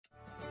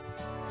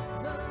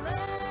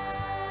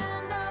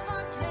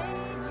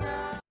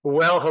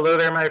Well, hello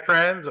there, my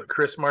friends.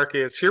 Chris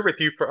Marcus here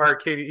with you for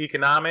Arcadia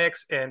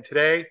Economics. And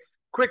today,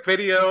 quick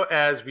video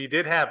as we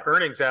did have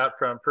earnings out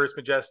from First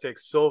Majestic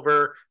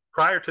Silver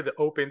prior to the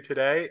open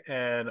today,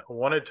 and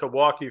wanted to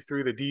walk you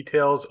through the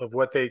details of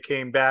what they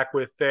came back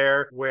with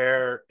there,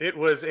 where it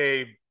was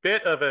a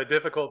bit of a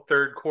difficult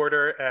third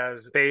quarter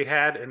as they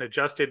had an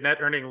adjusted net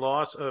earning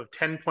loss of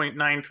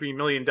 $10.93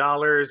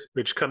 million,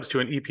 which comes to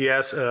an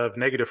EPS of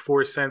negative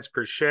 4 cents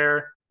per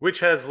share, which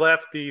has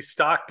left the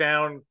stock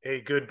down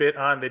a good bit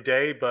on the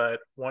day,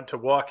 but want to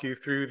walk you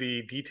through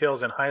the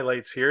details and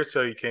highlights here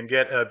so you can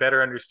get a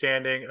better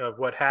understanding of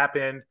what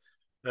happened.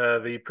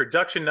 The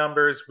production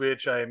numbers,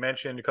 which I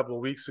mentioned a couple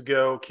of weeks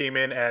ago, came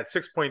in at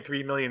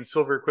 6.3 million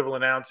silver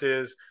equivalent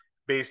ounces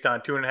based on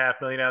 2.5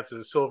 million ounces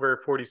of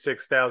silver,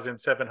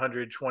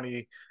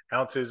 46,720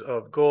 ounces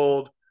of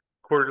gold.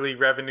 Quarterly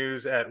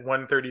revenues at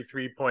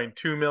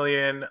 133.2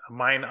 million,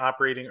 mine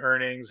operating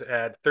earnings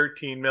at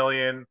 13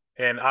 million,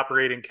 and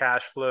operating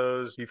cash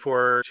flows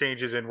before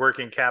changes in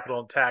working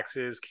capital and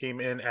taxes came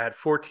in at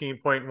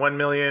 14.1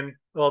 million.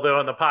 Although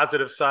on the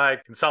positive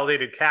side,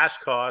 consolidated cash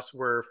costs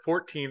were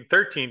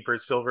 14.13 per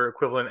silver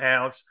equivalent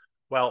ounce,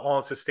 while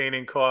all-in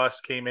sustaining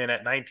costs came in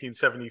at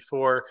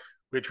 19.74,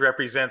 which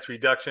represents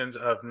reductions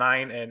of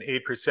 9 and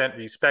 8%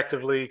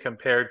 respectively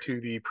compared to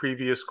the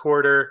previous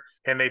quarter.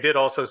 And they did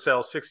also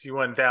sell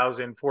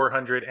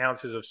 61,400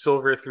 ounces of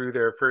silver through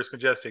their First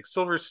Majestic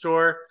Silver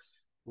store,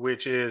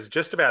 which is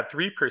just about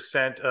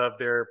 3% of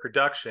their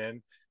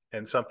production,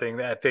 and something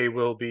that they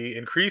will be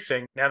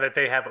increasing now that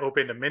they have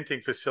opened a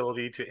minting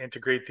facility to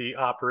integrate the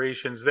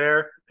operations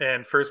there.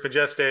 And First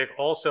Majestic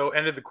also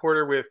ended the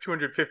quarter with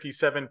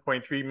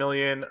 257.3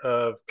 million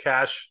of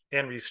cash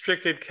and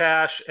restricted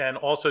cash, and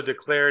also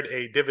declared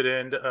a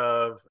dividend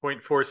of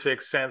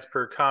 0.46 cents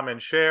per common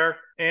share.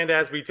 And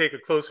as we take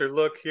a closer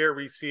look here,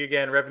 we see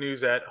again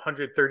revenues at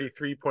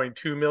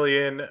 133.2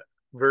 million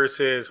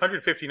versus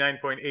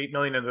 159.8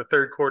 million in the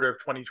third quarter of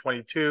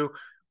 2022,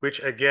 which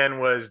again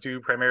was due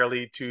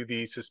primarily to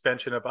the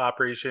suspension of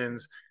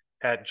operations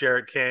at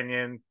Jarrett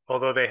Canyon,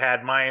 although they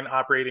had mine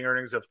operating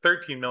earnings of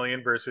 13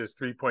 million versus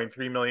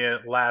 3.3 million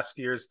last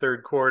year's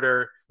third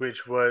quarter,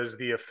 which was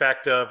the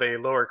effect of a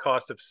lower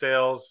cost of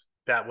sales.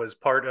 That was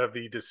part of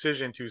the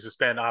decision to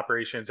suspend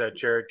operations at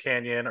Jarrett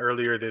Canyon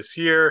earlier this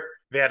year.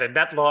 They had a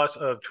net loss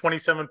of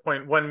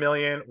 27.1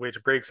 million,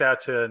 which breaks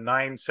out to a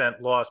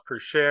 9-cent loss per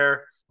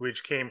share,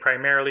 which came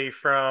primarily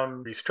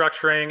from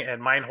restructuring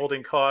and mine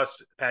holding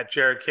costs at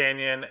Jarrett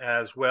Canyon,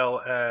 as well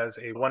as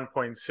a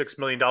 $1.6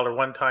 million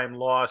one-time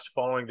loss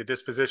following the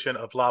disposition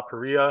of La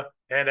Paria.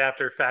 And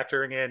after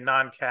factoring in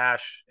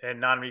non-cash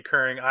and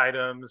non-recurring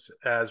items,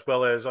 as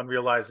well as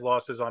unrealized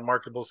losses on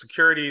marketable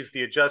securities,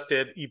 the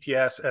adjusted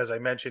EPS, as I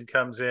mentioned,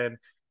 comes in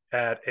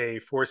at a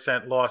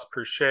 4-cent loss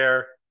per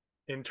share.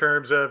 In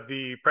terms of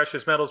the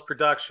precious metals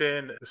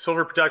production,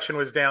 silver production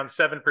was down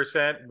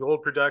 7%,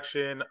 gold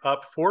production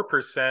up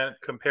 4%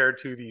 compared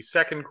to the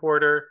second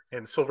quarter,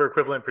 and silver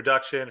equivalent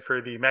production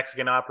for the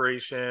Mexican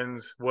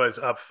operations was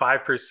up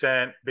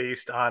 5%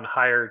 based on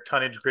higher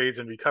tonnage grades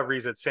and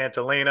recoveries at Santa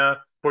Elena.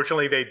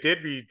 Fortunately, they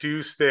did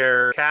reduce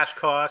their cash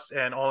costs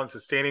and all-in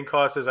sustaining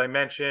costs, as I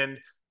mentioned.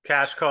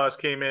 Cash costs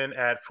came in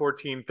at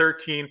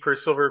 14.13 per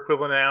silver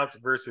equivalent ounce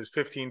versus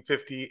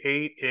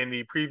 15.58 in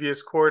the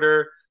previous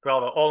quarter,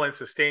 while the all-in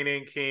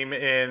sustaining came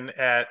in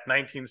at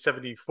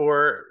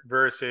 19.74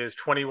 versus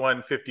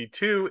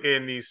 21.52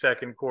 in the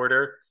second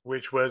quarter,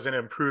 which was an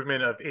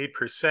improvement of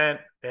 8%.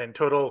 And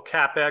total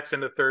capex in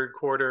the third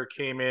quarter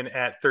came in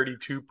at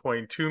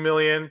 32.2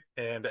 million.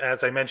 And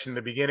as I mentioned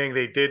in the beginning,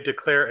 they did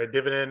declare a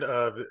dividend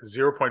of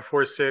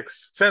 0.46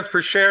 cents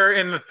per share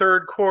in the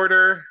third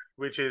quarter,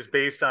 which is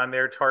based on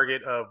their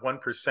target of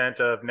 1%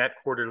 of net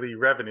quarterly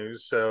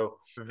revenues. So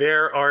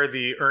there are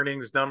the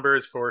earnings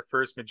numbers for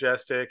First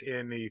Majestic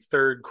in the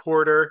third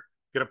quarter.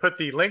 I'm going to put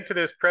the link to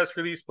this press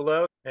release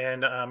below,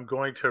 and I'm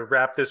going to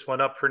wrap this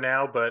one up for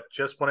now, but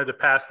just wanted to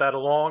pass that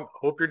along.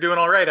 Hope you're doing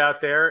all right out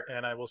there,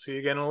 and I will see you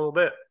again in a little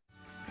bit.